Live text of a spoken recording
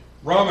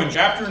Romans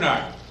chapter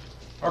 9.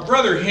 Our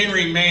brother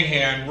Henry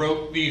Mahan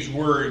wrote these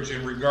words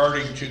in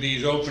regarding to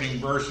these opening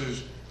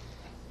verses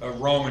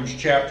of Romans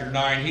chapter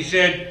 9. He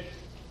said,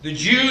 the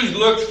Jews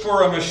looked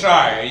for a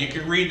Messiah. You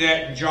can read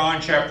that in John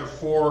chapter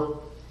 40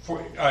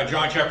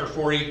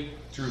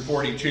 through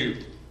 42.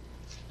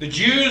 The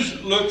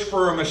Jews looked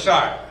for a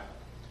Messiah,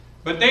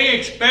 but they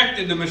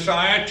expected the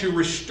Messiah to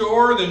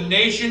restore the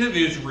nation of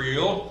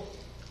Israel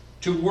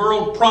to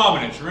world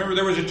prominence. Remember,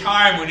 there was a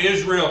time when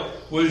Israel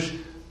was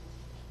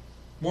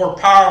more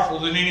powerful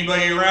than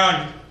anybody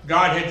around.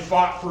 God had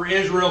fought for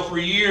Israel for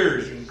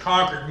years and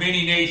conquered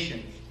many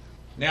nations.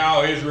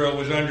 Now Israel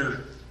was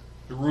under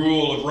the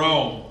rule of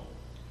Rome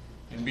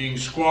and being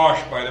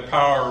squashed by the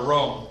power of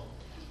Rome.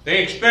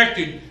 They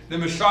expected the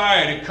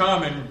Messiah to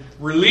come and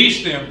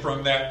release them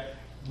from that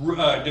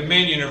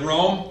dominion of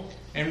Rome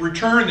and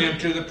return them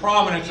to the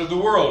prominence of the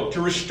world,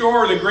 to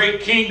restore the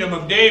great kingdom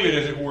of David,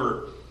 as it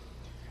were,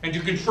 and to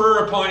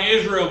confer upon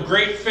Israel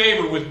great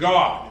favor with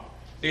God.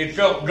 They had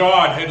felt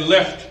God had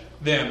left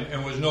them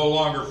and was no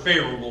longer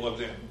favorable of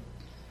them.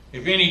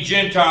 If any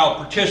Gentile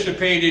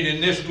participated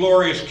in this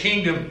glorious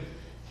kingdom,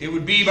 it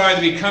would be by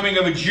the becoming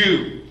of a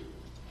Jew.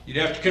 You'd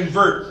have to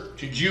convert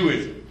to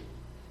Judaism.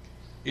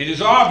 It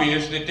is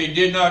obvious that they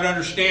did not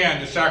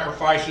understand the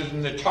sacrifices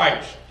and the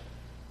types,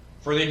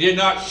 for they did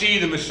not see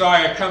the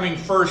Messiah coming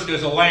first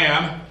as a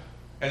lamb,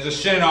 as a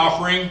sin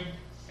offering,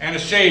 and a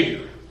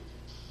Savior.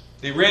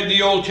 They read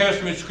the Old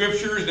Testament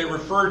scriptures that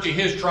referred to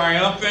his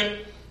triumphant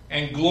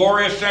and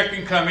glorious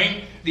second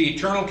coming, the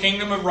eternal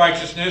kingdom of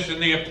righteousness,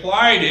 and they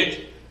applied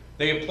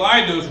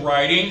those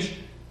writings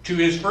to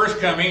his first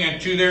coming and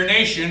to their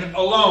nation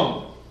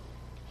alone.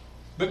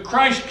 But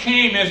Christ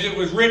came as it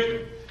was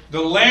written,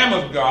 the Lamb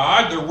of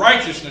God, the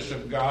righteousness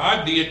of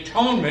God, the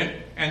atonement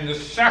and the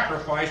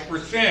sacrifice for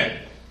sin,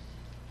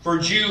 for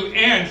Jew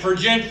and for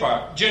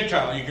Gentile.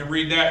 You can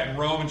read that in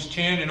Romans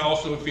 10 and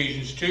also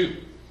Ephesians 2.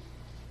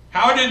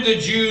 How did the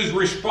Jews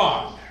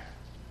respond?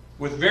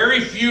 With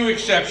very few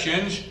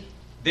exceptions,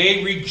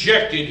 they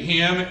rejected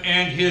him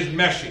and his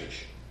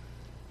message.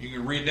 You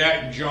can read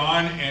that in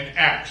John and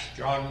Acts,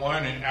 John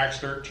 1 and Acts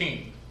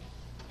 13.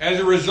 As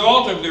a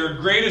result of their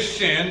greatest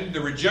sin,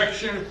 the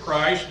rejection of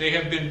Christ, they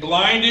have been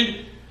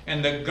blinded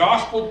and the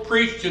gospel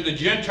preached to the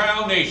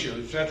Gentile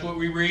nations. That's what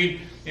we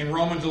read in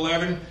Romans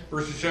 11,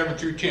 verses 7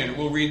 through 10.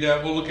 We'll read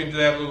that. We'll look into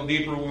that a little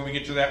deeper when we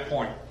get to that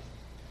point.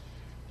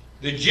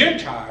 The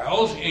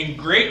Gentiles, in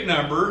great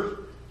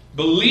number,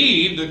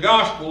 believed the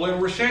gospel and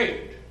were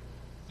saved.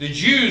 The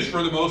Jews,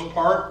 for the most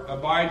part,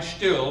 abide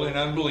still in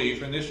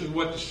unbelief, and this is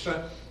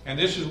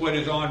what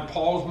is on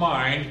Paul's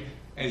mind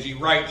as he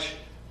writes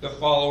the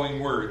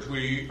following words.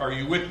 Are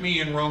you with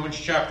me in Romans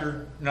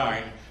chapter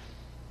 9?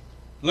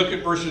 Look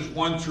at verses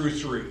 1 through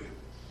 3.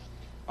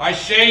 I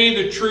say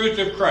the truth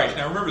of Christ.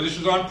 Now remember, this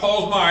is on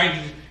Paul's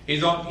mind.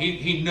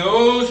 He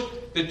knows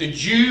that the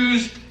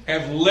Jews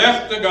have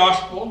left the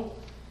gospel.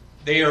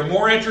 They are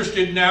more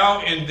interested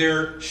now in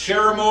their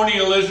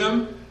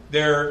ceremonialism,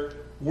 their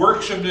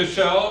works of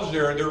themselves,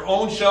 their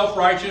own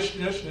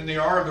self-righteousness, than they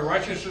are of the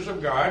righteousness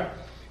of God.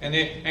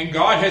 And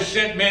God has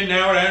sent men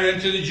now out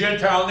into the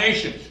Gentile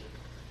nations.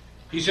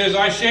 He says,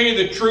 I say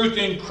the truth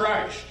in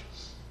Christ.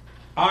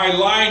 I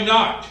lie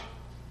not.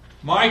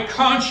 My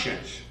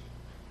conscience.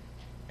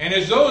 And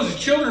as those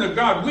children of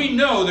God, we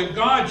know that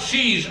God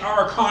sees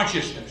our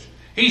consciousness.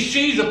 He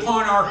sees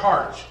upon our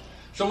hearts.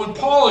 So when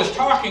Paul is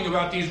talking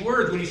about these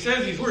words, when he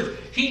says these words,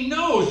 he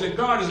knows that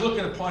God is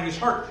looking upon his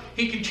heart.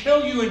 He can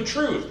tell you in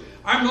truth,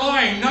 I'm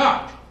lying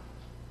not.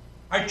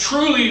 I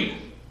truly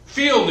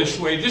feel this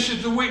way. This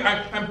is the way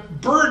I'm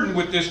burdened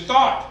with this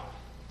thought.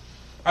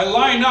 I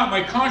lie not,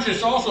 my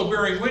conscience also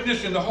bearing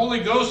witness in the Holy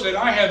Ghost that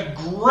I have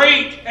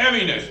great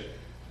heaviness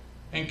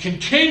and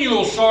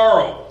continual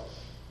sorrow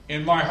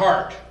in my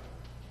heart.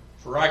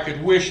 For I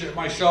could wish that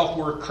myself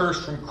were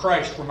accursed from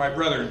Christ for my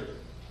brethren,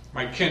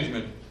 my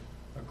kinsmen,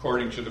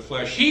 according to the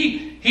flesh.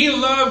 He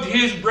loved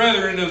his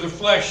brethren of the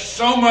flesh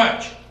so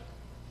much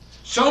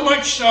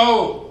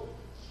so,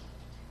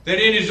 that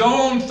in his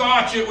own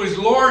thoughts it was,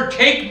 Lord,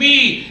 take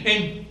me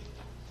and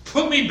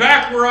put me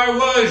back where I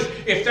was,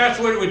 if that's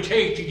what it would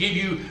take to give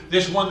you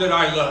this one that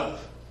I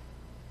love.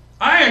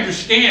 I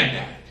understand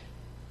that.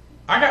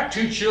 I got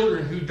 2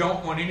 children who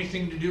don't want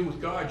anything to do with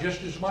God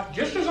just as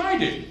I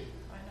did.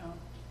 I know.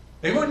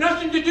 They want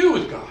nothing to do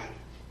with God.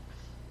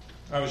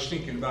 I was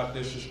thinking about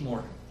this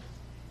morning.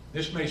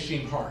 This may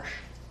seem harsh.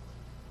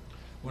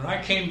 When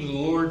I came to the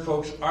Lord,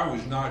 folks, I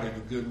was not in a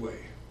good way.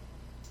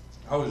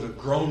 I was a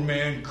grown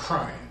man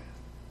crying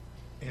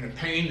in a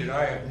pain that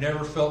I have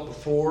never felt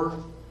before,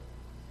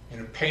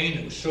 in a pain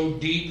that was so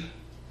deep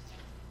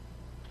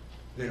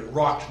that it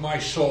rocked my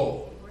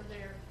soul. We're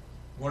there.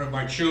 One of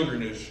my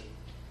children is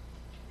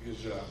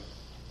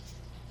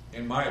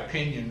in my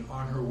opinion,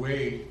 on her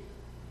way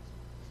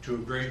to a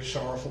great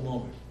sorrowful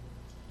moment.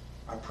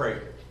 I pray.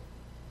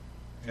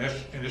 And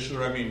this is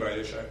what I mean by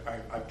this.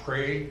 I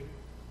pray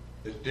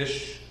that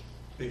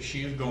that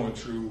she is going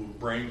through will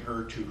bring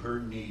her to her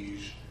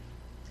knees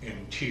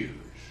in tears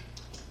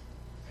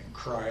and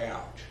cry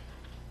out,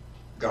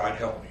 God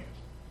help me.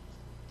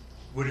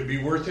 Would it be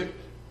worth it?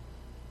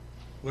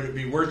 Would it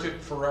be worth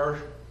it for our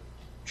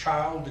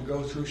child to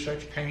go through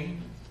such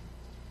pain?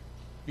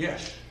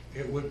 Yes,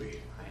 it would be.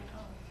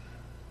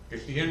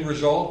 If the end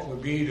result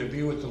would be to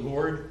be with the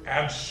Lord,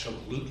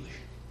 absolutely.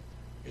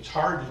 It's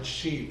hard to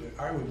see,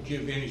 but I would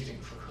give anything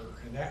for her,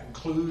 and that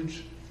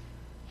includes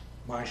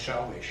my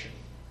salvation.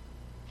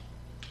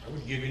 I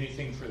would give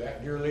anything for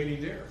that dear lady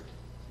there.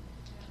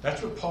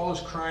 That's what Paul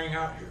is crying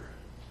out here.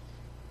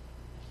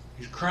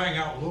 He's crying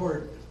out,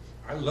 Lord,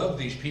 I love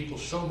these people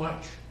so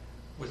much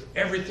with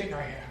everything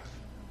I have.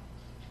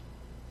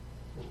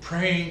 We're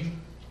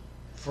praying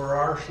for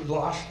our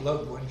lost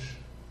loved ones,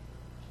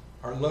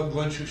 our loved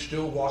ones who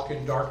still walk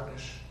in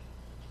darkness.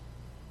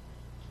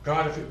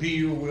 God, if it be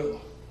your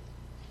will,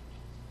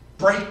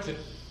 break them.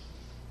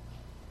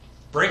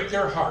 Break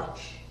their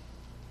hearts.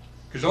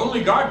 Because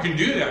only God can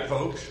do that,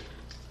 folks.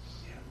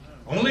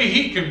 Only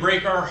He can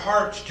break our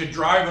hearts to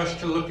drive us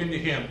to look into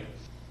Him.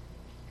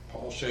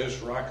 Paul says,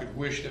 for I could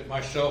wish that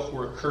myself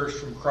were accursed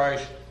from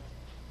Christ,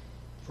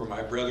 for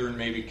my brethren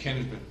may be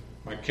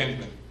my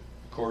kinsmen,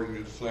 according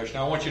to the flesh.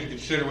 Now I want you to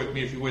consider with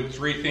me, if you would,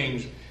 3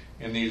 things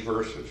in these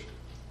verses.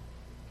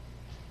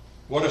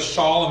 What a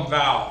solemn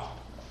vow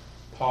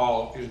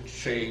Paul is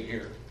saying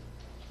here.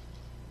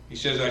 He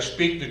says, I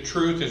speak the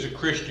truth as a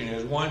Christian,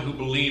 as one who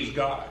believes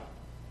God.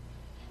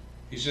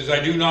 He says,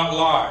 I do not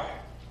lie.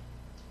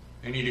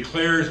 And he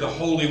declares the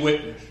Holy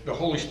Witness, the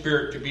Holy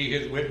Spirit, to be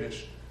his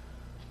witness.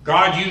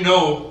 God, you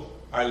know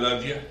I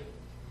love you.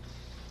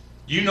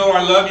 You know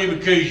I love you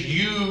because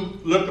you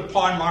look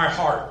upon my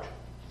heart.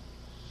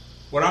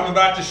 What I'm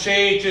about to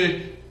say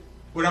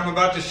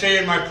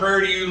in my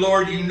prayer to you,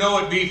 Lord, you know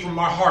it be from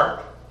my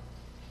heart.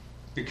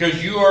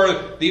 Because you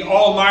are the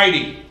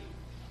Almighty,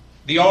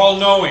 the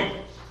All-Knowing,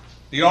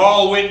 the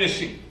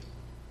All-Witnessing.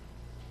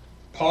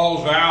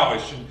 Paul's vow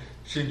is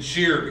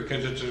sincere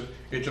because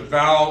it's a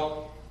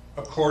vow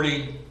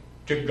according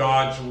to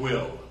God's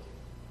will,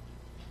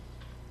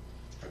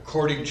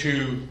 according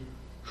to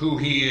who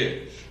He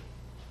is.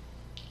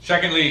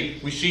 Secondly,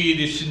 we see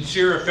the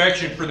sincere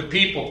affection for the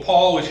people.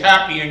 Paul was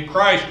happy in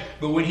Christ,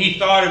 but when he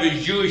thought of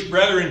his Jewish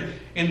brethren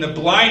in the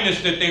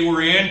blindness that they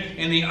were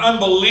in the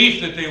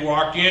unbelief that they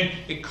walked in,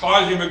 it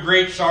caused him a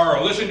great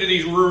sorrow. Listen to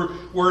these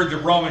words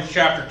of Romans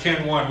chapter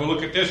 10:1. We'll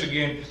look at this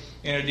again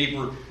in a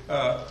deeper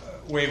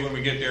way when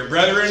we get there.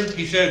 Brethren,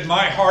 he says,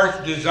 my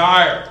heart's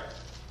desire.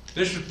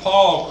 This is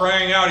Paul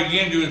crying out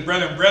again to his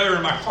brethren.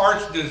 Brethren, my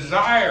heart's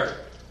desire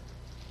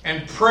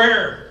and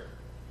prayer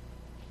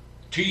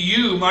to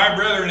you, my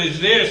brethren, is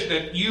this,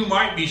 that you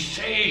might be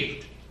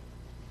saved.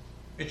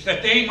 It's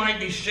that they might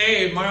be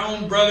saved, my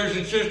own brothers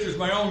and sisters,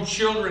 my own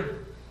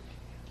children,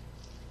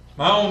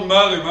 my own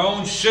mother, my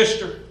own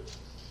sister,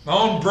 my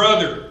own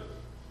brother.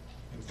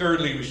 And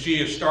thirdly, we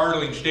see a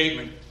startling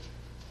statement.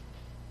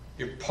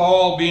 If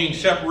Paul, being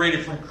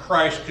separated from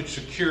Christ, could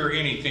secure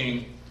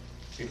anything,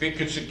 if it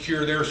could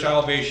secure their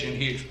salvation,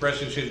 he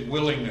expresses his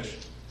willingness.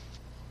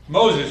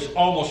 Moses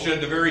almost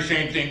said the very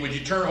same thing. Would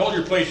you hold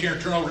your place here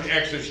and turn over to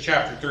Exodus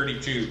chapter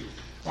 32.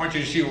 I want you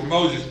to see where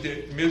Moses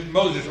did.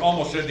 Moses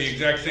almost said the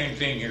exact same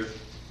thing here.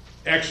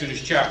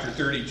 Exodus chapter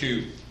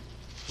 32.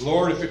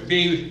 Lord, if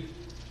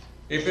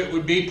it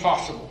would be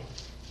possible.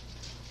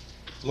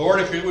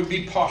 Lord, if it would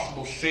be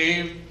possible,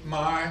 save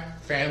my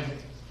family.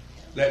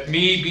 Let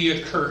me be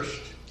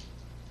accursed.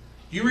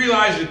 You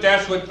realize that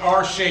that's what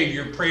our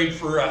Savior prayed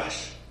for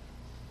us.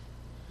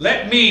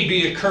 Let me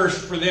be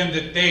accursed for them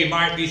that they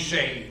might be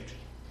saved.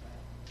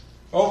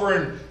 Over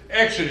in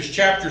Exodus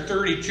chapter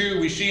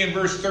 32, we see in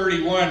verse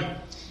 31,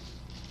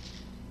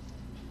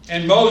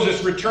 and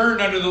Moses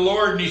returned unto the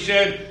Lord, and he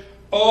said,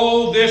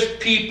 Oh, this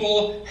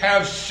people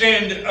have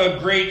sinned a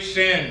great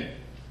sin,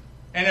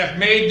 and have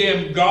made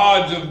them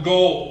gods of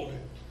gold.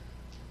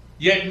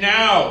 Yet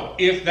now,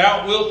 if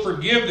thou wilt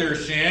forgive their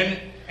sin,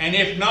 and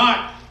if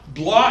not,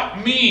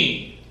 blot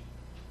me,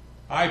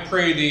 I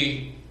pray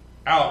thee,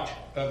 out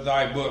of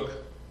thy book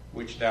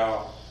which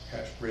thou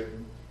hast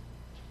written.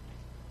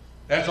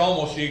 That's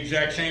almost the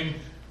exact same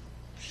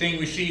thing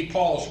we see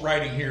Paul's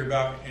writing here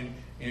about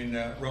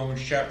in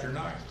Romans chapter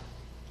 9.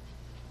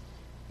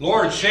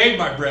 Lord, save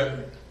my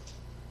brethren.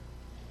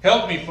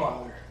 Help me,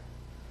 Father.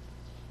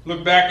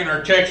 Look back in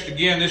our text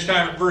again, this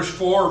time at verse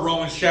 4 of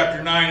Romans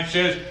chapter 9. It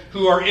says,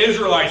 who are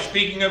Israelites,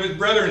 speaking of his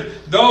brethren,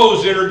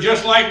 those that are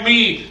just like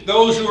me,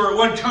 those who are at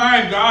one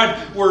time,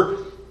 God,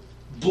 were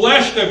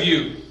blessed of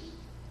you.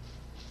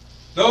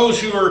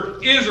 Those who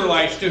are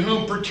Israelites, to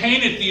whom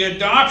pertaineth the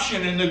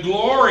adoption and the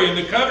glory and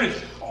the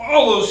covenants,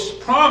 all those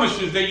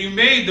promises that you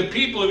made the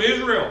people of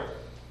Israel,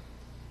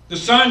 the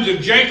sons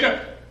of Jacob,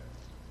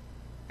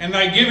 and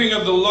thy giving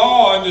of the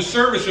law and the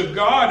service of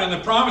God and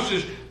the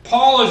promises.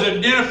 Paul is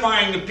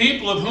identifying the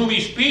people of whom he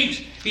speaks.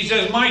 He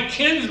says, my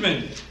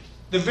kinsmen,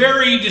 the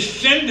very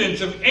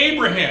descendants of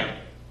Abraham.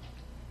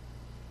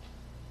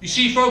 You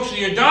see, folks,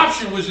 the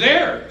adoption was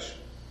theirs.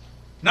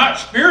 Not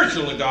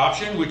spiritual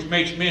adoption, which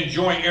makes men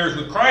joint heirs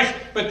with Christ,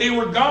 but they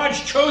were God's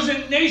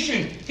chosen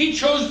nation. He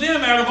chose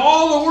them out of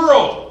all the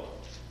world.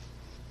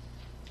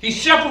 He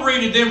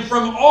separated them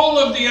from all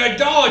of the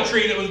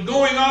idolatry that was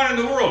going on in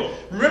the world.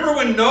 Remember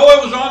when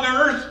Noah was on the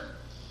earth?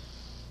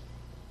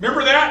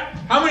 Remember that?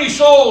 How many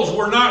souls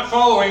were not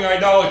following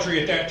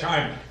idolatry at that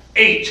time?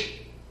 8.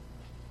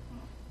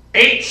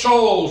 8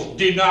 souls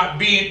did not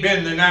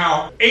bend the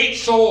now. 8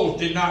 souls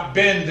did not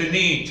bend the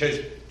knee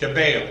to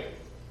Baal.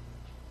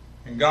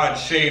 And God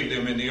saved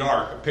them in the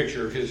ark, a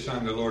picture of his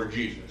son, the Lord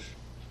Jesus.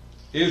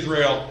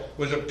 Israel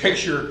was a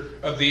picture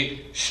of the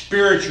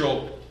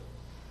spiritual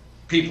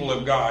people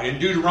of God. In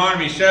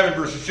Deuteronomy 7,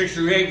 verses 6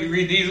 through 8, we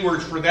read these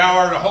words, "For thou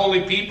art a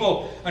holy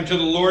people unto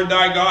the Lord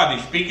thy God."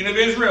 He's speaking of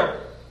Israel.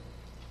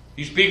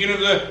 He's speaking of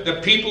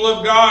the people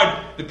of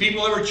God, the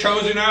people that were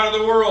chosen out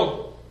of the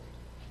world.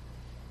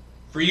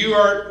 "For you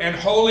are an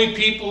holy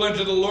people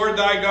unto the Lord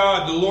thy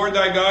God. The Lord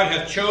thy God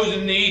hath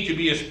chosen thee to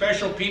be a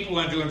special people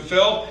unto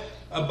himself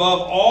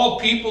above all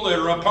people that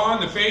are upon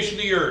the face of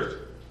the earth.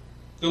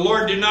 The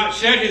Lord did not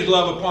set his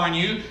love upon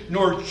you,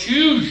 nor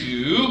choose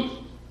you."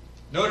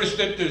 Notice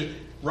that the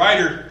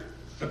writer,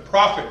 the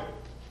prophet,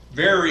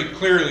 very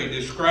clearly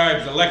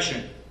describes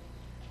election.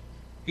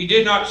 "He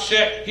did not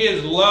set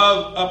his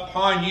love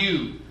upon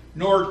you,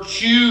 nor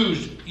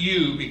choose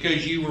you,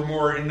 because you were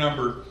more in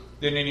number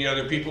than any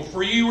other people.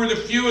 For you were the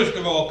fewest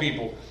of all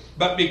people.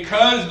 But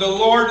because the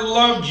Lord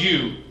loved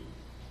you,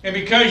 and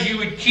because he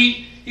would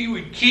keep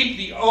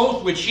the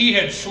oath which he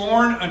had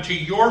sworn unto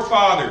your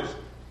fathers,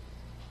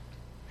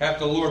 hath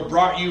the Lord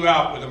brought you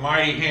out with a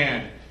mighty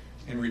hand,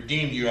 and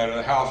redeemed you out of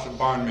the house of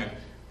bondmen,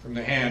 from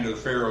the hand of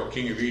Pharaoh,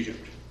 king of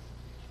Egypt."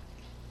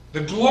 The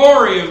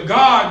glory of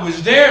God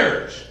was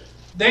theirs.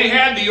 They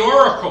had the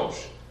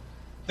oracles.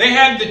 They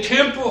had the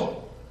temple.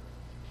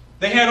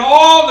 They had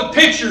all the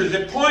pictures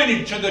that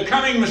pointed to the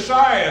coming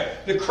Messiah,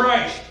 the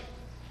Christ.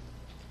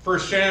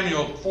 1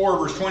 Samuel 4,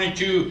 verse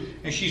 22,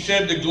 "And she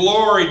said, the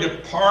glory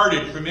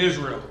departed from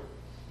Israel,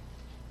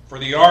 for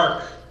the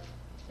ark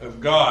of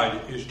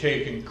God is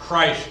taken."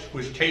 Christ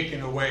was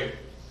taken away.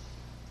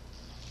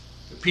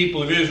 The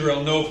people of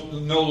Israel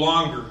no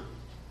longer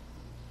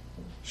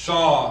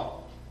saw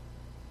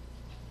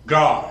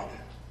God.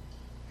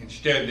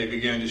 Instead, they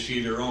began to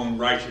see their own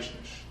righteousness.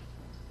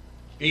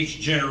 Each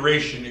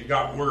generation, it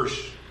got worse.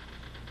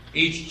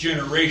 Each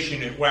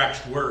generation, it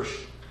waxed worse,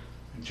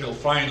 until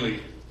finally,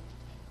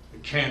 the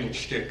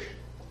candlestick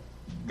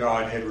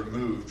God had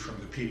removed from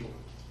the people.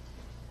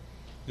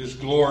 This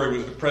glory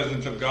was the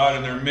presence of God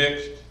in their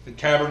midst, the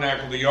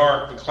tabernacle, the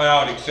ark, the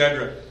cloud,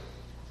 etc.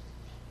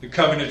 The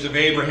covenants of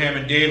Abraham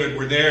and David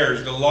were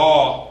theirs. The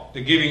law,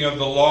 the giving of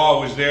the law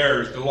was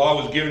theirs. The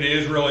law was given to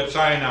Israel at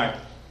Sinai.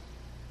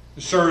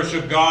 The service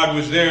of God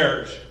was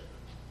theirs.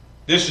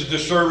 This is the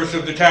service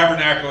of the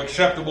tabernacle,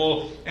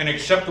 an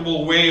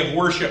acceptable way of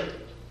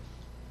worship.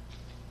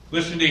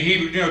 Listen to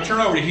Hebrews,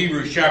 turn over to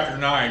Hebrews chapter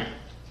 9.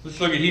 Let's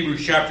look at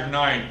Hebrews chapter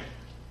 9.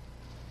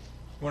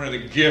 One of the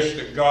gifts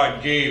that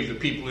God gave the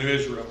people of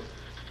Israel.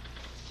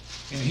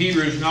 In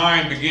Hebrews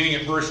 9, beginning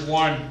at verse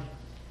 1,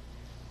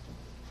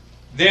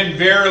 "Then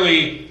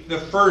verily the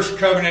first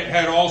covenant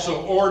had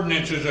also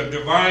ordinances of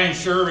divine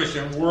service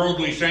and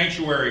worldly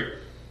sanctuary,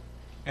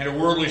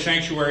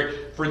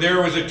 for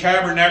there was a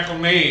tabernacle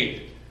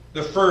made,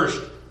 the first,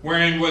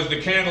 wherein was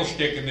the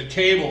candlestick and the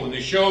table and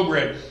the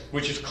showbread,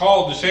 which is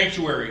called the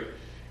sanctuary.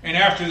 And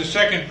after the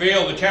second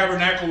veil, the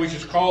tabernacle which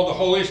is called the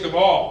holiest of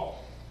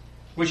all,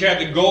 which had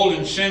the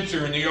golden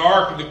censer and the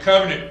ark of the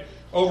covenant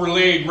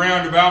overlaid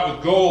round about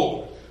with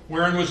gold,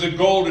 wherein was the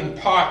golden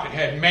pot that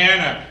had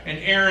manna and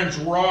Aaron's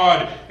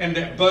rod and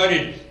that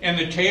budded, and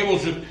the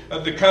tables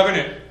of the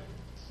covenant."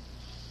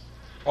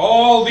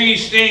 All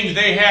these things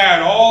they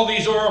had, all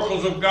these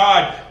oracles of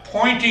God,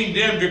 pointing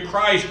them to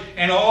Christ,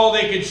 and all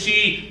they could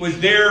see was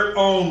their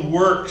own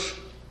works.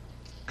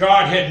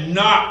 God had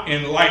not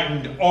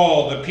enlightened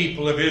all the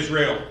people of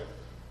Israel.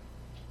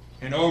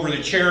 "And over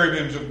the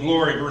cherubims of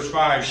glory," verse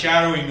 5,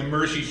 "shadowing the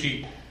mercy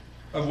seat,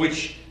 of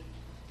which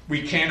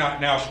we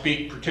cannot now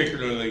speak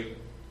particularly.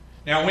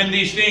 Now when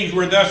these things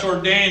were thus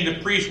ordained, the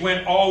priest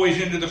went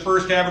always into the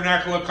first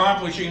tabernacle,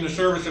 accomplishing the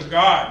service of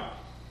God.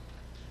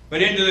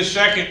 But into the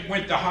second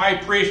went the high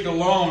priest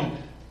alone."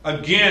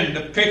 Again,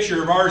 the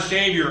picture of our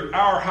Savior,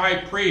 our high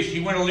priest. He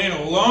went in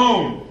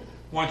alone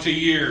once a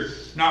year,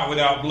 not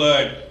without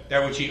blood,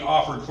 that which he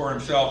offered for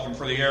himself and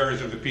for the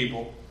errors of the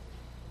people.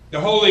 "The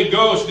Holy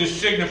Ghost is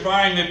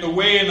signifying that the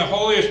way in the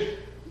holiest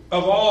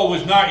of all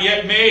was not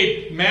yet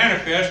made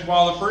manifest,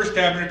 while the first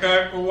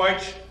tabernacle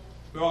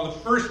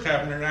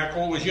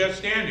was yet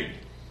standing."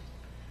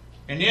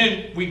 And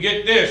then we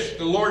get this.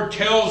 The Lord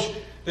tells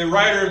the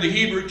writer of the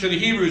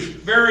Hebrews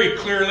very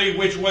clearly,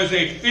 which was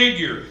a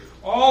figure.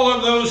 All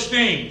of those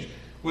things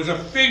was a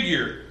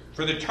figure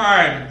for the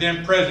time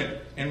then present,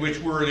 in which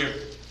were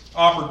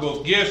offered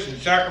both gifts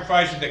and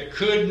sacrifices that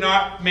could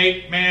not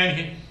make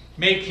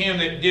him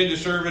that did the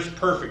service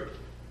perfect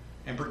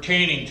and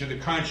pertaining to the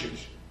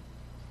conscience,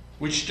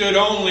 which stood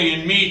only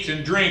in meats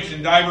and drinks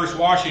and divers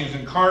washings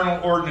and carnal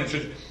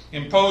ordinances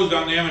imposed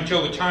on them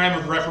until the time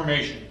of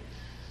Reformation.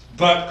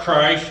 But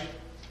Christ,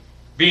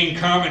 being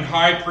come and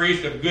high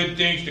priest of good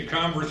things to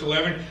come, verse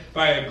 11,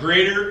 by a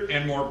greater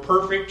and more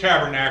perfect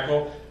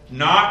tabernacle,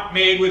 not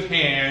made with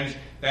hands,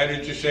 that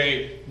is to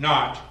say,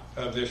 not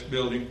of this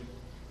building.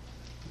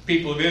 The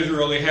people of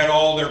Israel, they had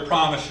all their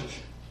promises.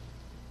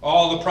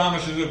 All the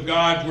promises of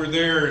God were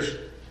theirs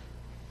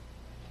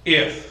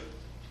if.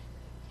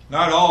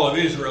 Not all of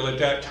Israel at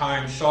that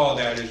time saw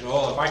that as,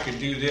 oh, if I could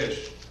do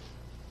this,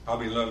 I'll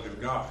be loved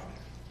of God.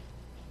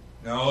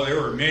 No,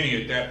 there were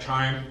many at that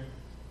time.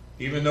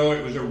 Even though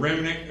it was a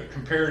remnant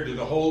compared to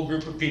the whole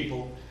group of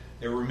people,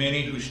 there were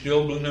many who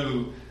still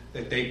knew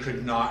that they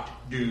could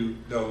not do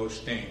those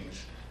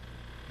things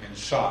and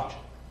sought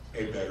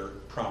a better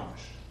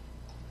promise.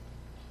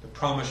 The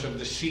promise of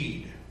the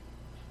seed.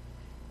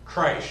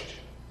 Christ.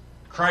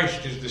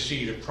 Christ is the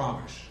seed of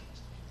promise.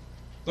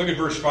 Look at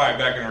verse 5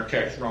 back in our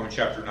text, Romans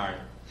chapter 9.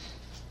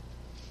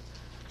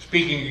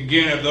 Speaking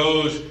again of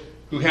those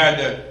who had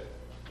the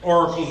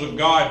oracles of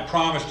God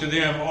promised to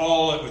them,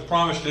 all that was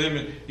promised to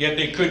them, yet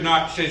they could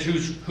not. Says,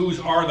 whose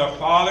are the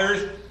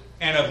fathers,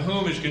 and of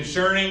whom is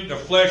concerning the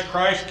flesh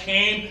Christ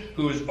came,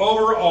 who is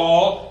over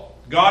all,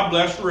 God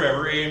bless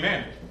forever.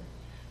 Amen.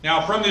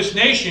 Now from this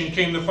nation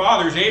came the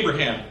fathers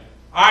Abraham,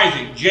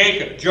 Isaac,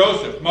 Jacob,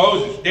 Joseph,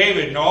 Moses,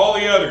 David, and all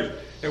the others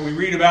that we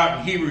read about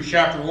in Hebrews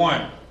chapter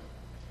 1.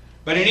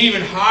 But an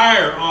even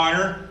higher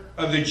honor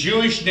of the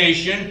Jewish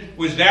nation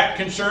was that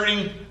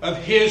concerning of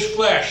his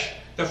flesh,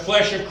 the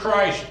flesh of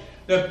Christ,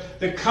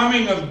 the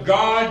coming of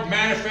God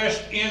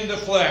manifest in the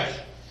flesh.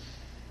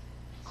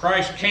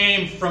 Christ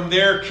came from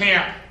their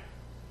camp.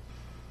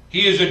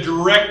 He is a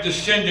direct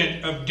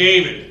descendant of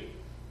David.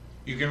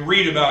 You can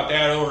read about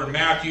that over in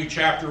Matthew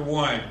chapter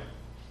 1.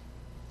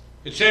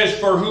 It says,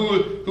 for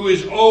who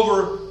is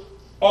over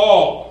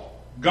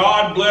all,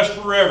 God blessed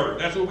forever.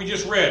 That's what we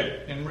just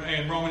read in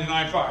Romans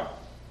 9:5.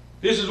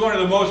 This is one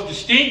of the most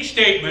distinct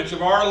statements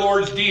of our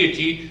Lord's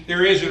deity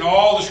there is in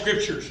all the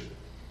Scriptures.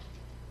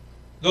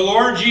 The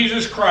Lord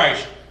Jesus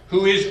Christ,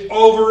 who is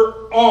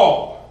over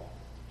all.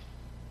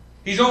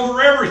 He's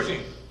over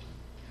everything.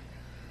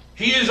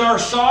 He is our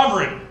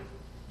sovereign.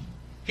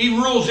 He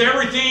rules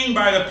everything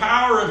by the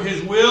power of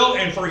His will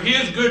and for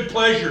His good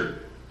pleasure.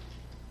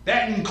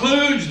 That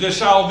includes the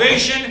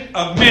salvation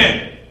of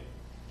men.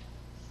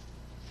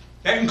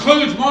 That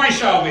includes my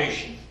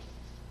salvation.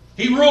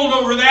 He ruled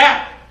over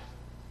that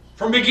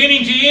from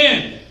beginning to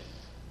end.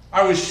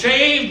 I was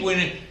saved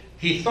when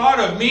He thought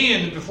of me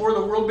and before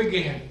the world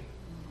began.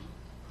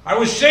 I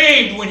was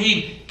saved when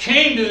He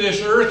came to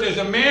this earth as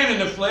a man in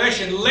the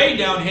flesh and laid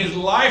down His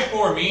life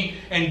for me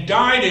and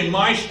died in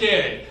my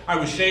stead. I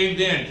was saved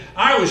then.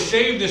 I was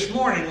saved this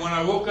morning when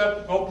I woke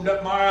up, opened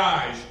up my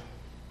eyes.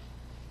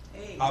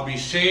 Amen. I'll be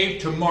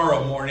saved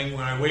tomorrow morning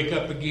when I wake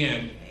up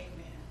again.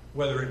 Amen.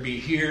 Whether it be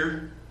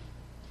here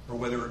or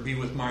whether it be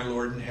with my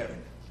Lord in heaven.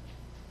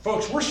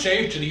 Folks, we're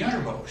saved to the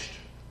uttermost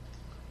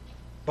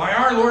by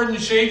our Lord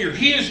and Savior.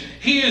 He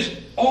is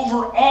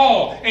over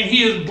all, and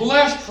He is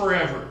blessed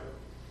forever.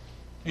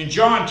 In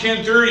John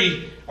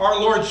 10:30, our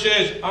Lord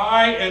says,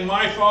 I and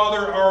my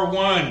Father are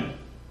one.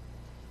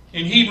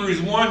 In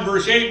Hebrews 1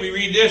 verse 8 we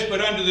read this,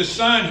 but unto the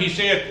Son He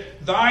saith,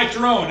 Thy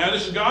throne. Now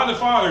this is God the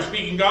Father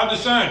speaking, God the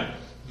Son.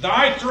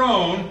 Thy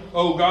throne,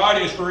 O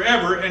God, is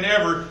forever and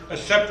ever. A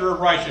scepter of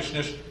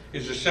righteousness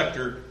is the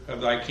scepter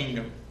of Thy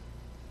kingdom.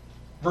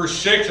 Verse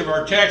 6 of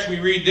our text, we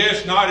read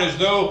this, not as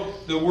though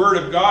the word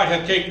of God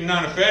hath taken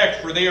none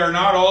effect, for they are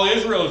not all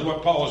Israel, is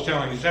what Paul is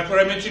telling us. That's what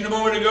I mentioned a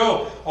moment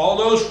ago. All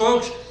those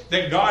folks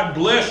that God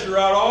blessed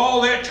throughout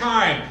all that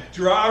time,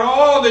 throughout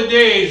all the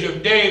days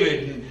of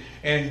David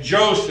and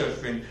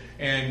Joseph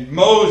and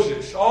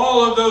Moses,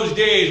 all of those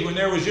days when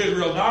there was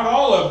Israel, not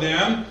all of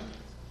them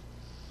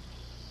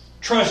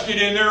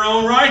trusted in their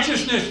own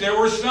righteousness. There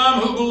were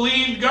some who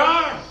believed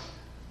God.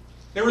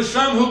 There were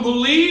some who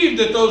believed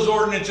that those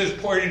ordinances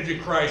pointed to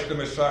Christ the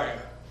Messiah.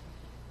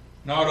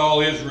 Not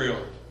all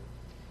Israel.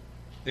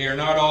 They are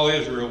not all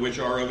Israel which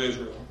are of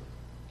Israel.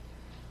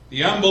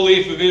 The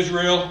unbelief of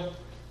Israel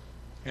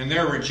and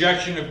their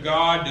rejection of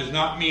God does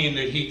not mean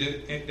that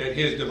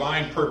His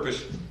divine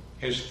purpose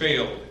has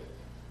failed,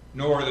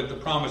 nor that the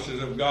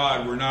promises of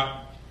God were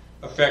not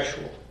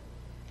effectual.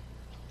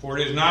 For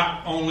it is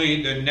not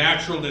only the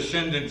natural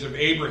descendants of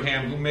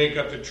Abraham who make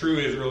up the true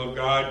Israel of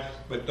God,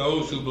 but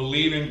those who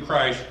believe in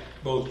Christ,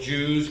 both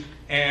Jews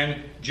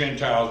and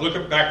Gentiles.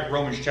 Look back at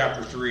Romans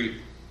chapter 3.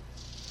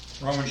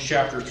 Romans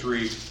chapter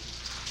 3.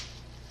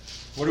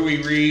 What do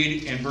we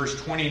read in verse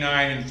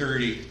 29 and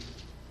 30?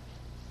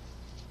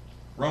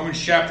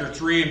 Romans chapter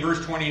 3 and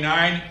verse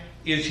 29.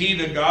 Is He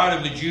the God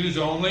of the Jews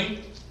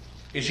only?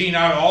 Is He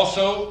not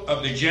also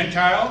of the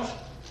Gentiles?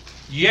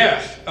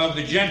 Yes, of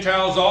the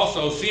Gentiles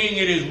also, seeing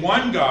it is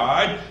one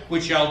God,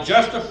 which shall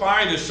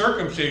justify the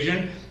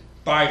circumcision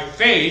by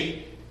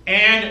faith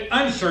and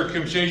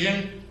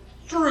uncircumcision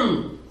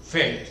through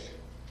faith.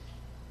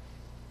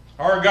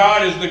 Our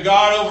God is the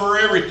God over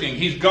everything.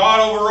 He's God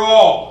over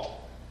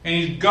all.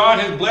 And God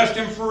has blessed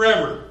Him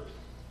forever.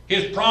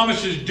 His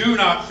promises do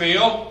not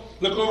fail.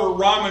 Look over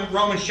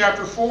Romans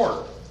chapter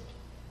 4.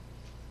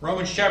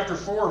 Romans chapter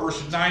 4,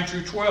 verses 9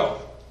 through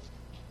 12.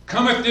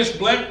 Cometh this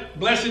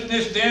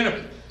blessedness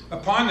then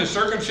upon the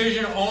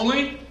circumcision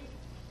only,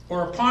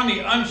 or upon the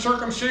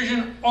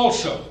uncircumcision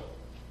also?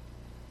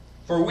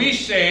 For we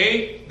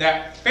say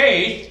that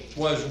faith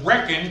was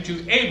reckoned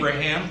to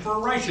Abraham for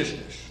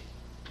righteousness.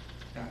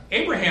 Now,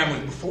 Abraham was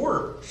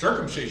before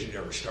circumcision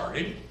ever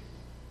started.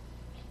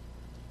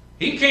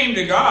 He came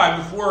to God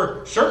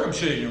before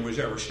circumcision was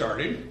ever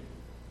started.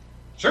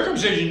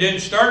 Circumcision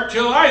didn't start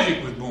till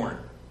Isaac was born,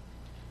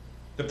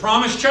 the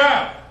promised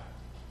child.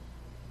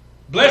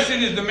 Blessed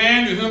is the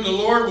man to whom the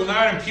Lord will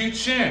not impute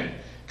sin.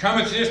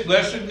 Cometh this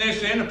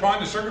blessedness then upon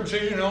the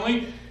circumcision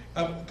only,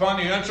 upon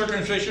the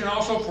uncircumcision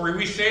also? For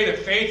we say that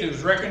faith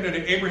is reckoned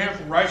unto Abraham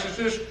for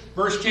righteousness.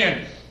 Verse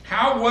 10.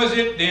 How was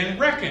it then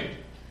reckoned?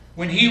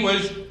 When he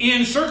was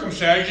in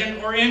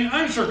circumcision or in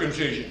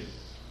uncircumcision?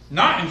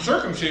 Not in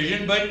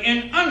circumcision, but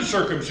in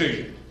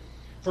uncircumcision.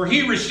 For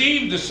he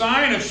received the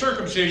sign of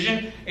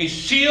circumcision, a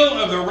seal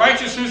of the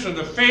righteousness of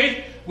the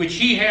faith which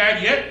he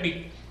had, yet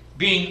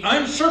being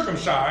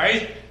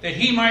uncircumcised, that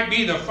he might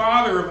be the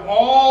father of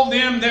all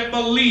them that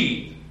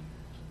believe,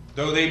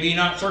 though they be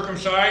not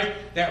circumcised,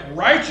 that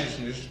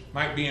righteousness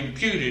might be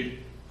imputed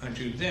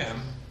unto them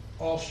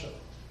also.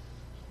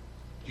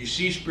 Do you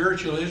see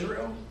spiritual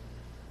Israel?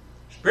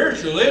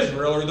 Spiritual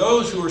Israel are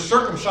those who are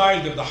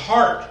circumcised of the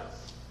heart.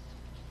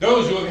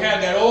 Those who have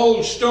had that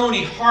old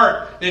stony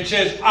heart that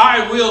says,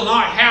 I will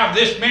not have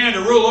this man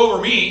to rule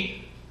over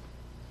me,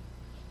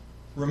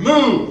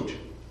 removed.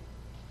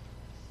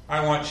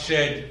 I once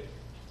said,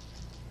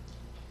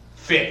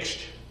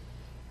 fixed.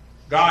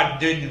 God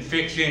didn't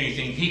fix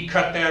anything. He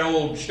cut that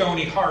old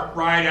stony heart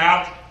right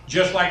out,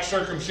 just like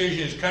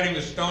circumcision is cutting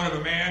the stone of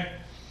a man.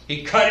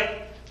 He cut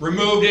it,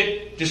 removed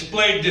it,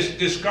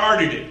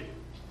 discarded it,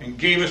 and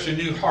gave us a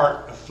new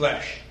heart of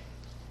flesh.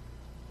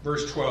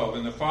 Verse 12,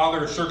 and the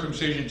father of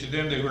circumcision to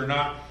them who are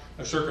not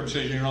of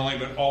circumcision only,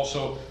 but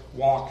also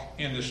walk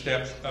in the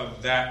steps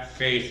of that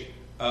faith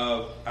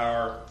of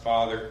our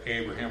father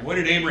Abraham.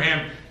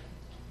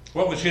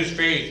 What was his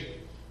faith?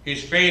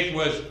 His faith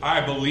was,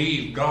 I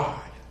believe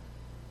God.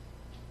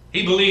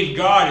 He believed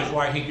God is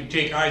why he could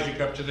take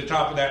Isaac up to the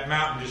top of that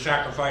mountain to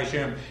sacrifice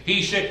him.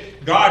 He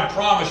said God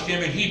promised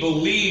him, and he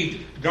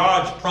believed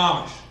God's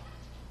promise.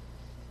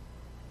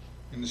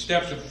 In the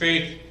steps of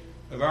faith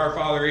of our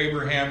father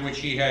Abraham, which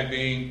he had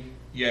being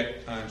yet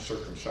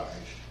uncircumcised.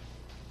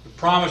 The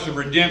promise of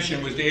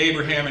redemption was to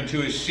Abraham and to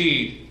his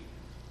seed,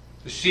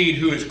 the seed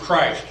who is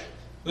Christ.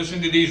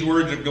 Listen to these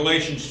words of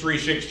Galatians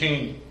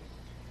 3:16.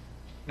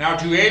 Now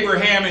to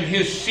Abraham and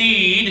his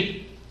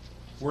seed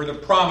were the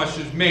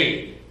promises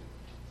made.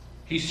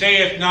 He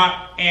saith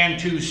not, and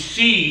to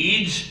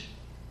seeds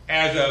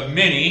as of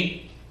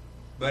many,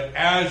 but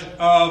as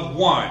of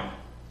one,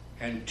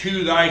 and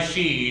to thy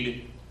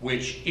seed,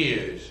 which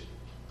is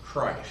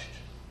Christ.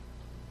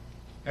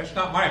 That's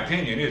not my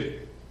opinion, is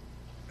it?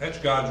 That's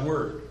God's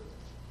word.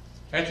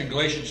 That's in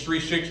Galatians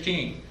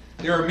 3:16.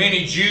 There are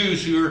many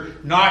Jews who are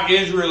not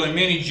Israel and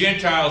many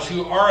Gentiles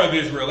who are of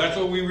Israel. That's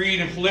what we read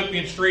in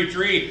Philippians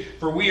 3:3.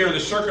 For we are the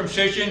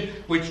circumcision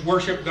which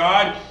worship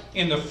God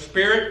in the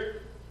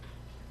Spirit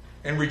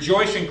and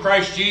rejoice in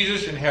Christ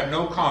Jesus and have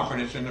no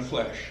confidence in the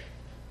flesh.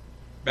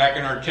 Back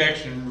in our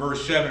text in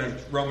verse 7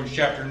 of Romans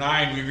chapter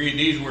 9, we read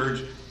these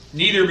words,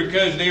 neither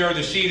because they are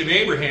the seed of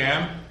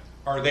Abraham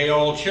are they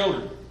all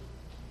children,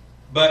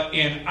 but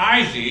in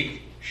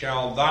Isaac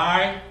shall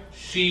thy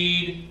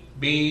seed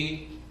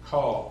be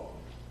called.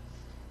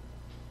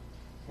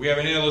 We have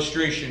an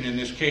illustration in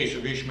this case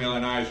of Ishmael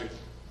and Isaac.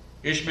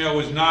 Ishmael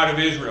was not of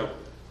Israel,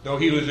 though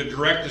he was a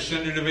direct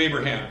descendant of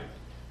Abraham.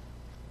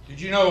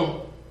 Did you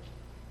know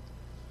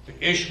that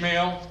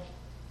Ishmael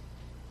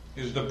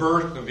is the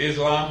birth of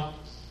Islam?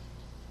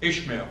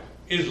 Ishmael,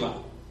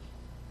 Islam.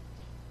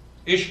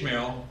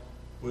 Ishmael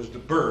was the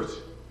birth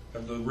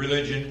of the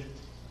religion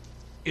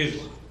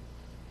Islam.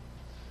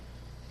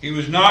 He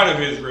was not of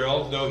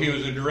Israel, though he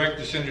was a direct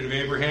descendant of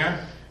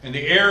Abraham. And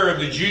the error of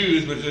the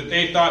Jews was that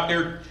they thought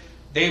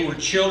they were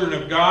children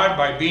of God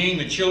by being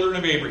the children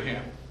of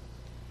Abraham.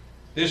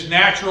 This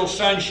natural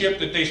sonship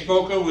that they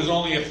spoke of was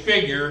only a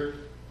figure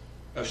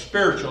of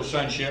spiritual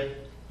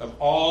sonship of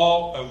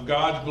all of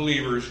God's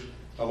believers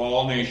of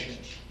all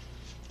nations.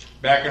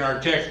 Back in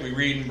our text we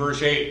read in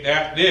verse 8,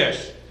 that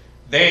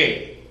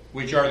they,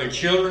 which are the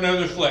children of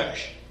the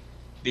flesh,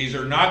 these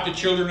are not the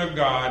children of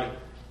God,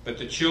 but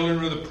the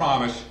children of the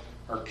promise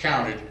are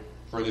counted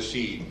for the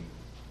seed.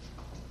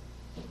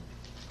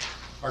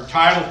 Our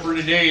title for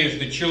today is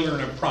The Children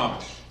of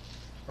Promise.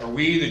 Are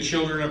we the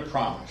children of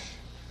promise?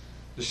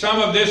 The sum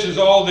of this is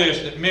all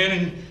this, that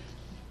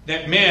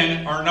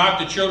men are not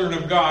the children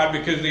of God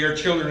because they are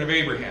children of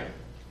Abraham,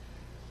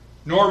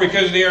 nor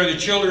because they are the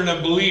children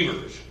of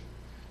believers,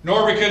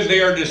 nor because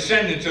they are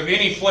descendants of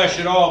any flesh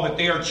at all, but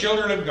they are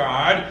children of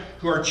God,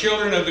 who are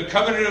children of the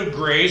covenant of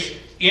grace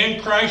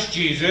in Christ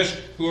Jesus,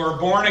 who are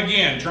born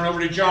again. Turn over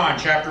to John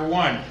chapter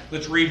 1.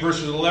 Let's read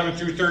verses 11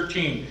 through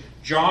 13.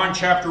 John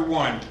chapter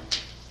 1.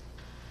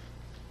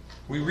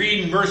 We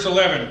read in verse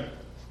 11,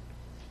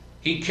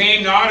 He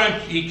came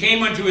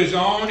unto his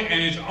own,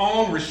 and his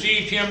own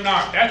received him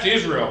not. That's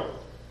Israel.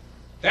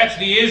 That's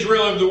the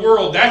Israel of the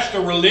world. That's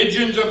the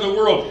religions of the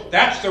world.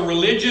 That's the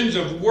religions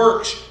of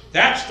works.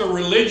 That's the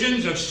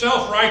religions of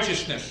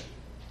self-righteousness.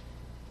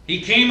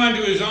 He came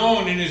unto his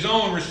own, and his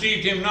own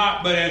received him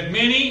not. But as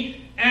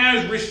many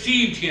as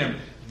received him,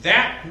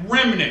 that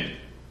remnant,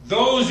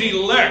 those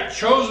elect,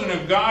 chosen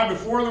of God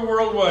before the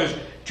world was,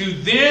 to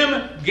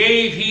them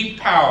gave he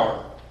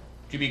power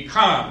to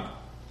become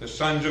the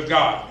sons of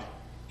God,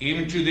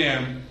 even to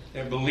them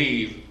that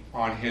believe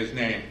on his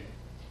name,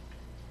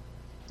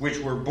 which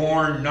were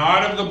born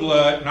not of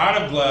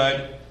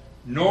blood,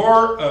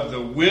 nor of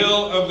the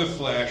will of the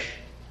flesh,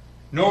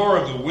 nor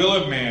of the will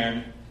of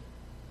man,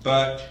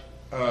 but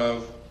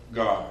of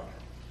God.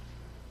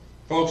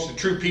 Folks, the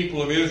true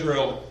people of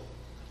Israel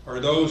are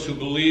those who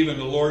believe in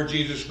the Lord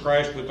Jesus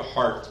Christ with the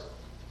heart,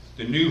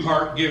 the new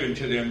heart given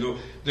to them,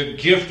 the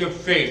gift of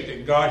faith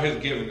that God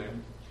has given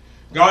them.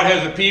 God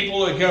has a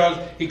people,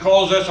 he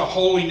calls us a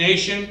holy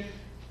nation,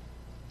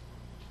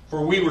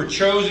 for we were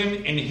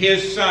chosen in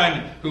his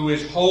Son, who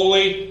is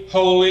holy,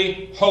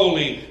 holy,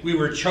 holy. We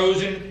were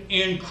chosen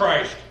in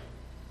Christ.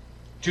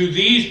 To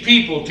these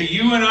people, to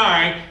you and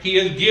I, he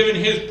has given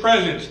his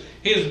presence,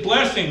 his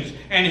blessings,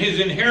 and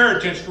his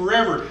inheritance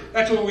forever.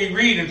 That's what we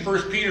read in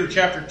 1 Peter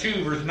chapter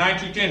 2, verse 9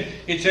 through 10.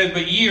 It says,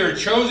 "But ye are a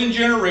chosen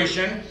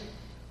generation,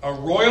 a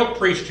royal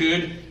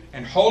priesthood,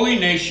 and holy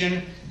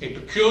nation, a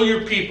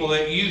peculiar people,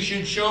 that you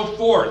should show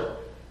forth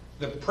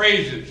the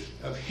praises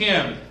of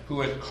him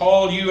who hath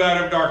called you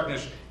out of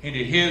darkness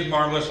into his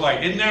marvelous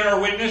light." Isn't that our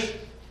witness?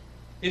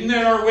 Isn't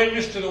that our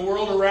witness to the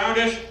world around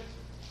us?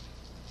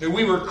 That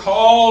we were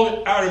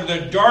called out of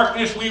the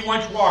darkness we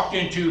once walked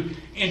into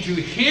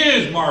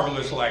his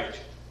marvelous light.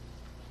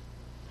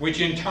 Which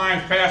in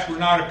times past were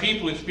not a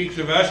people, it speaks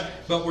of us,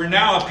 but we're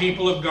now a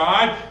people of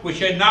God, which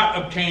had not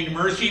obtained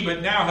mercy,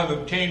 but now have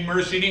obtained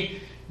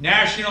mercy.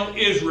 National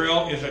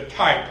Israel is a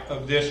type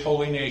of this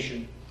holy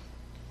nation.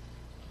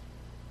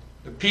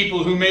 The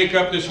people who make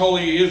up this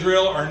holy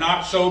Israel are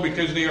not so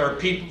because they are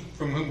people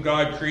from whom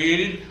God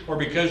created, or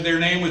because their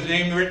name was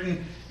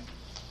written,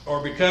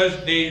 or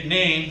because they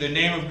named the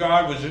name of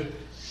God was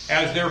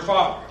as their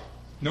father.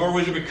 Nor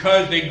was it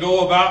because they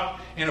go about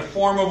in a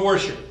form of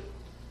worship.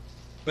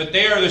 But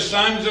they are the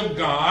sons of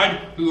God,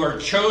 who are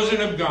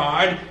chosen of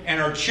God, and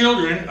are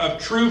children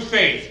of true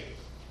faith.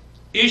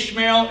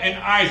 Ishmael and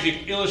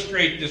Isaac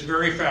illustrate this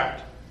very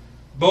fact.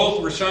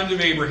 Both were sons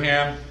of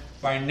Abraham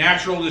by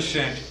natural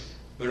descent,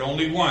 but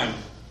only one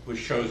was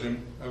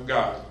chosen of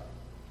God.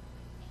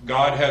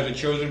 God has a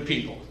chosen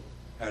people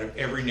out of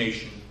every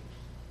nation,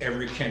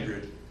 every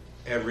kindred,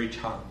 every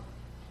tongue.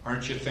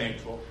 Aren't you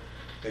thankful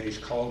that he's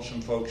called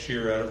some folks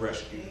here out of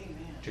rescue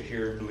to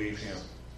hear and believe him?